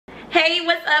Hey,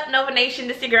 what's up, Nova Nation?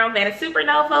 This is your girl, Vana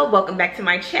SUPERNOVA. Welcome back to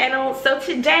my channel. So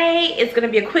today is going to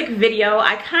be a quick video.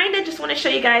 I kind of just want to show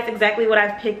you guys exactly what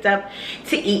I've picked up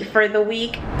to eat for the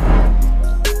week.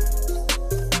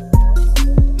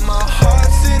 My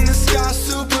heart's in the sky,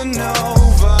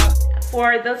 supernova.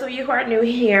 For those of you who are new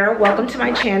here, welcome to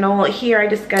my channel. Here I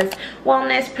discuss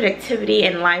wellness, productivity,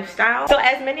 and lifestyle. So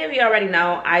as many of you already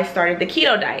know, I started the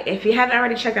keto diet. If you haven't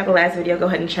already checked out the last video, go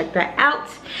ahead and check that out.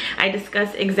 I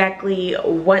discuss exactly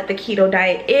what the keto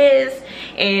diet is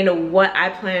and what I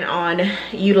plan on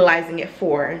utilizing it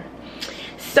for.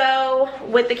 So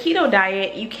with the keto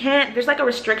diet, you can't, there's like a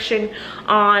restriction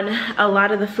on a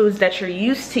lot of the foods that you're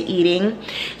used to eating.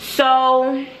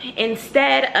 So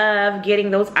instead of getting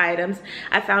those items,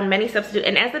 I found many substitutes.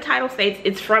 And as the title states,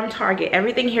 it's from Target.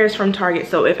 Everything here is from Target.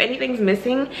 So if anything's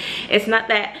missing, it's not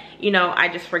that, you know, I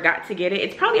just forgot to get it.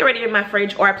 It's probably already in my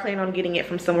fridge, or I plan on getting it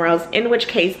from somewhere else, in which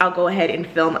case I'll go ahead and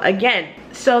film again.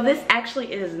 So this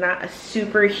actually is not a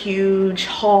super huge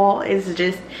haul. It's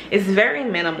very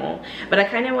minimal, but I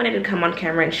kind of wanted to come on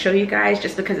camera and show you guys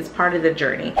just because it's part of the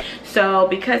journey. So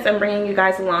because I'm bringing you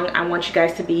guys along, I want you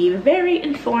guys to be very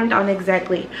informed on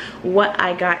exactly what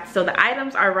I got. So the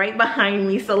items are right behind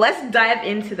me, so let's dive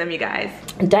into them, you guys.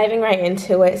 Diving right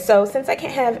into it. So since I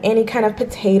can't have any kind of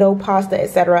potato, pasta,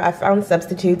 etc., I found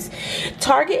substitutes.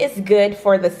 Target is good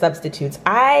for the substitutes.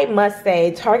 I must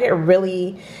say Target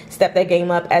really stepped their game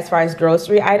up as far as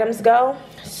grocery items go.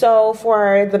 So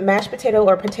for the mashed potato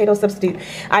or potato substitute,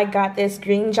 I got this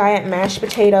Green Giant mashed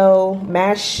potato,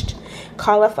 mashed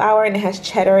cauliflower, and it has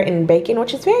cheddar and bacon,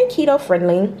 which is very keto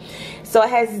friendly. So it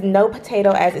has no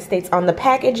potato as it states on the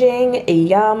packaging.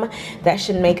 Yum. That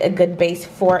should make a good base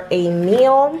for a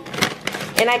meal.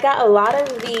 And I got a lot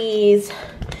of these,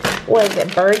 what is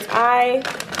it, Bird's Eye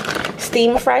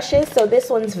steam freshes. So this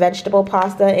one's vegetable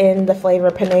pasta in the flavor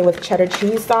penne with cheddar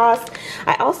cheese sauce.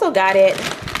 I also got it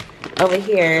over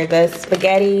here, the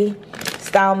spaghetti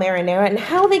style marinara. And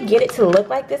how they get it to look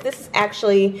like this is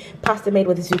actually pasta made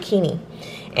with zucchini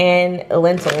and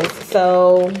lentils.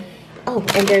 So, oh,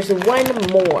 and there's one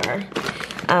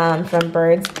more from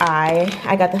Bird's Eye.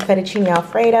 I got the fettuccine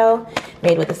alfredo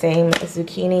made with the same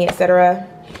zucchini, etc.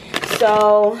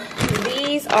 So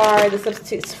these are the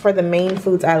substitutes for the main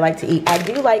foods I like to eat. I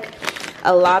do like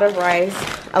a lot of rice.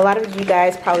 A lot of you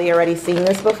guys probably already seen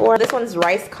this before. This one's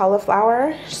rice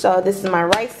cauliflower. So this is my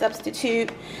rice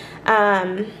substitute.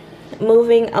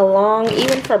 Moving along,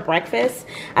 even for breakfast,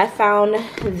 I found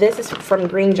this is from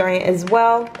Green Giant as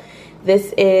well.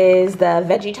 This is the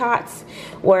veggie tots,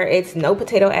 where it's no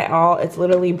potato at all. It's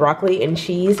literally broccoli and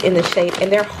cheese in the shape,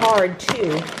 and they're hard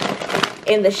too,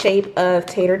 in the shape of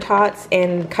tater tots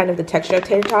and kind of the texture of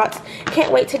tater tots.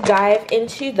 Can't wait to dive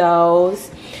into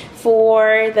those.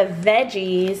 For the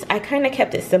veggies, I kind of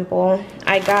kept it simple.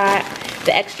 I got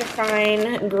the extra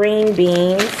fine green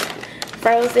beans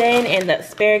frozen and the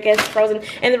asparagus frozen.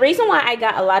 And the reason why I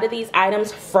got a lot of these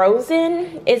items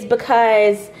frozen is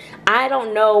because I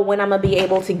don't know when I'm gonna be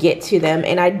able to get to them,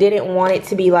 and I didn't want it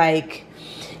to be like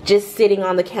just sitting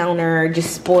on the counter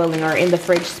just spoiling, or in the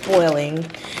fridge spoiling.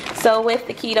 So with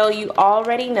the keto, you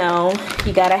already know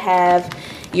you gotta have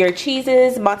your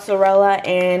cheeses, mozzarella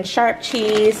and sharp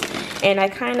cheese. And I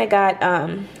kind of got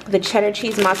the cheddar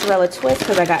cheese mozzarella twist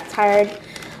because I got tired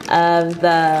of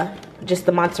just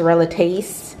the mozzarella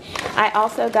taste. I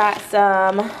also got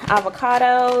some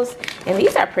avocados, and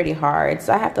these are pretty hard,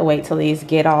 so I have to wait till these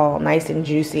get all nice and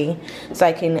juicy so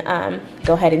I can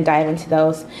go ahead and dive into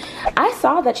those. I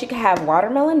saw that you could have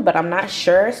watermelon, but I'm not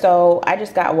sure, so I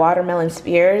just got watermelon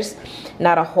spears,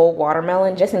 not a whole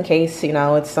watermelon, just in case, you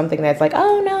know, it's something that's like,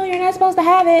 oh no, you're not supposed to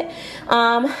have it.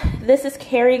 This is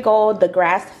Kerrygold, the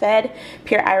grass-fed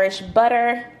pure Irish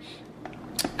butter.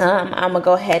 I'm gonna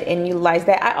go ahead and utilize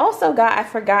that. I also got, I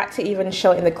forgot to even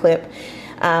show it in the clip,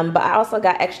 but I also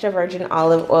got extra virgin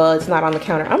olive oil. It's not on the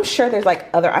counter. I'm sure there's like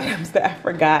other items that I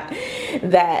forgot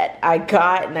that I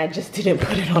got and I just didn't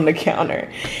put it on the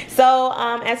counter. So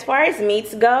as far as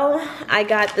meats go, I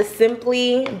got the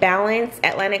Simply Balanced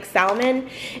Atlantic salmon,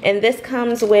 and this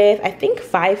comes with, I think,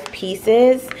 5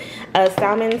 pieces of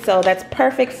salmon, so that's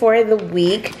perfect for the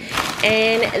week.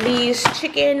 And these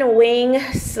chicken wing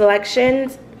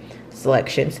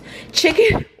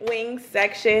chicken wing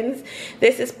sections,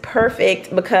 this is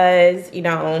perfect because, you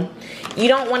know, you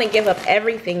don't want to give up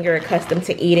everything you're accustomed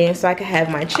to eating. So I could have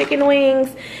my chicken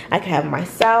wings, I could have my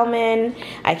salmon,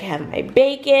 I could have my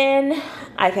bacon,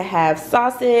 I could have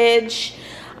sausage.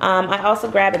 I also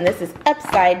grabbed, and this is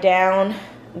upside down,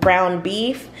 ground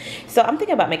beef. So I'm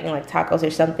thinking about making like tacos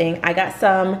or something. I got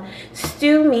some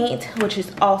stew meat, which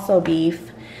is also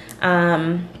beef.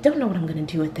 Don't know what I'm gonna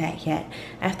do with that yet.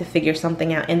 I have to figure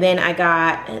something out. And then I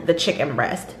got the chicken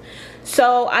breast.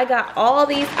 So I got all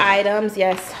these items,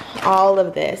 yes, all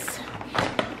of this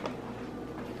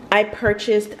I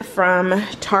purchased from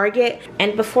Target.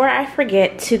 And before I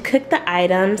forget to cook the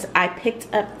items, I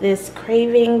picked up this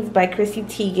Cravings by Chrissy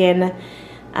Teigen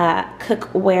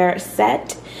cookware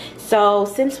set. So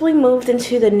since we moved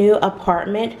into the new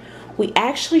apartment, we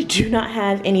actually do not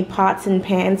have any pots and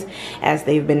pans as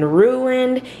they've been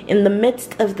ruined in the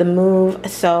midst of the move.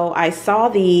 So I saw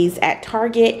these at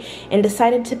Target and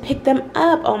decided to pick them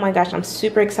up. Oh my gosh, I'm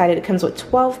super excited. It comes with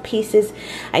 12 pieces.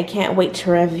 I can't wait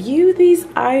to review these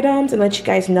items and let you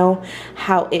guys know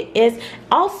how it is.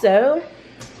 Also,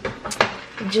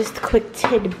 just a quick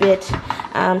tidbit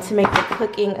to make the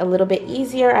cooking a little bit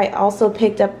easier, I also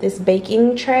picked up this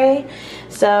baking tray.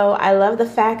 So I love the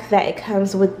fact that it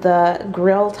comes with the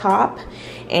grill top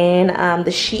and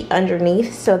the sheet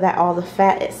underneath, so that all the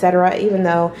fat, etc., even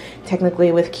though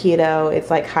technically with keto it's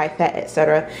like high fat,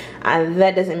 etc.,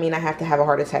 that doesn't mean I have to have a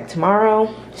heart attack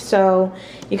tomorrow. So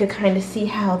you could kind of see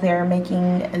how they're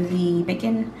making the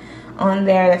bacon on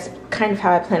there. That's kind of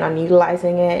how I plan on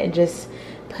utilizing it, and just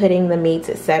putting the meats,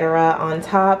 etc., on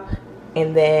top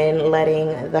and then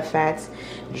letting the fats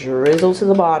drizzle to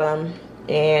the bottom.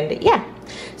 And yeah,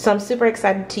 so I'm super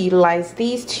excited to utilize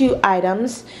these two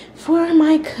items for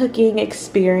my cooking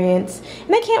experience,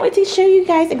 and I can't wait to show you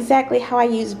guys exactly how I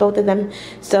use both of them.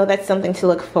 So that's something to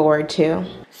look forward to.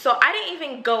 So I didn't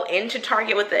even go into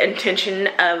Target with the intention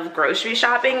of grocery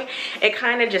shopping. It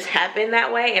kind of just happened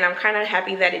that way, and I'm kind of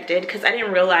happy that it did, because I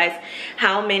didn't realize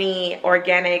how many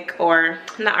organic, or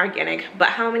not organic, but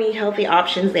how many healthy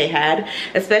options they had,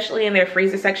 especially in their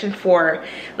freezer section for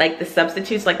like the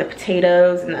substitutes, like the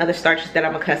potatoes and the other starches that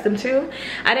I'm accustomed to.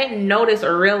 I didn't notice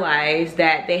or realize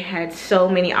that they had so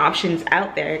many options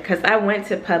out there, because I went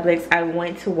to Publix, I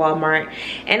went to Walmart,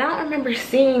 and I don't remember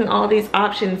seeing all these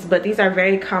options, but these are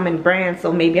very common brands,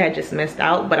 so maybe I just missed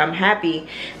out. But I'm happy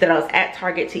that I was at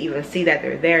Target to even see that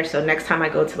they're there, so next time I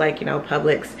go to, like, you know,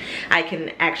 Publix, I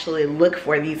can actually look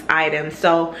for these items.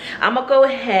 So I'm gonna go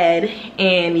ahead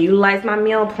and utilize my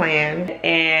meal plan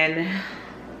and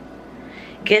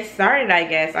get started, I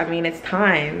guess. I mean, it's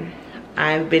time.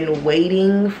 I've been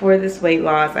waiting for this weight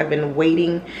loss. I've been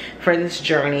waiting for this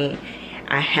journey.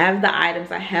 I have the items,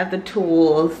 I have the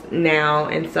tools now,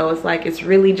 and so it's like, it's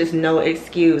really just no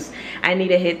excuse. I need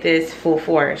to hit this full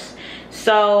force.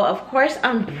 So of course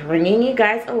I'm bringing you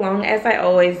guys along, as I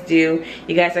always do.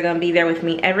 You guys are gonna be there with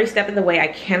me every step of the way. I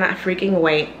cannot freaking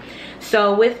wait.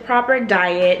 So with proper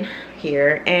diet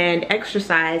here and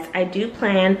exercise, I do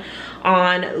plan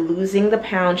on losing the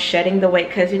pounds, shedding the weight,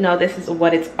 because you know this is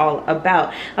what it's all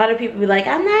about. A lot of people be like,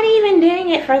 I'm not even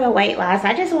doing it for the weight loss,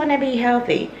 I just want to be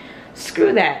healthy.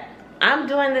 Screw that. I'm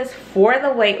doing this for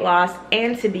the weight loss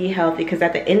and to be healthy, because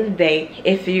at the end of the day,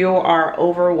 if you are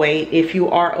overweight, if you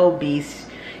are obese,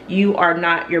 you are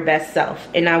not your best self.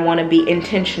 And I want to be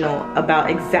intentional about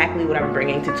exactly what I'm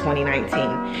bringing to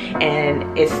 2019,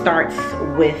 and it starts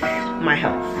with my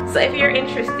health. So if you're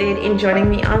interested in joining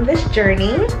me on this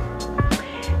journey,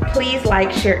 please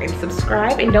like, share, and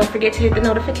subscribe, and don't forget to hit the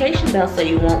notification bell so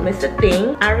you won't miss a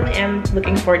thing. I really am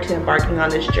looking forward to embarking on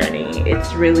this journey. It's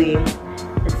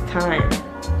time.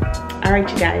 All right,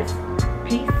 you guys,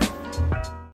 peace.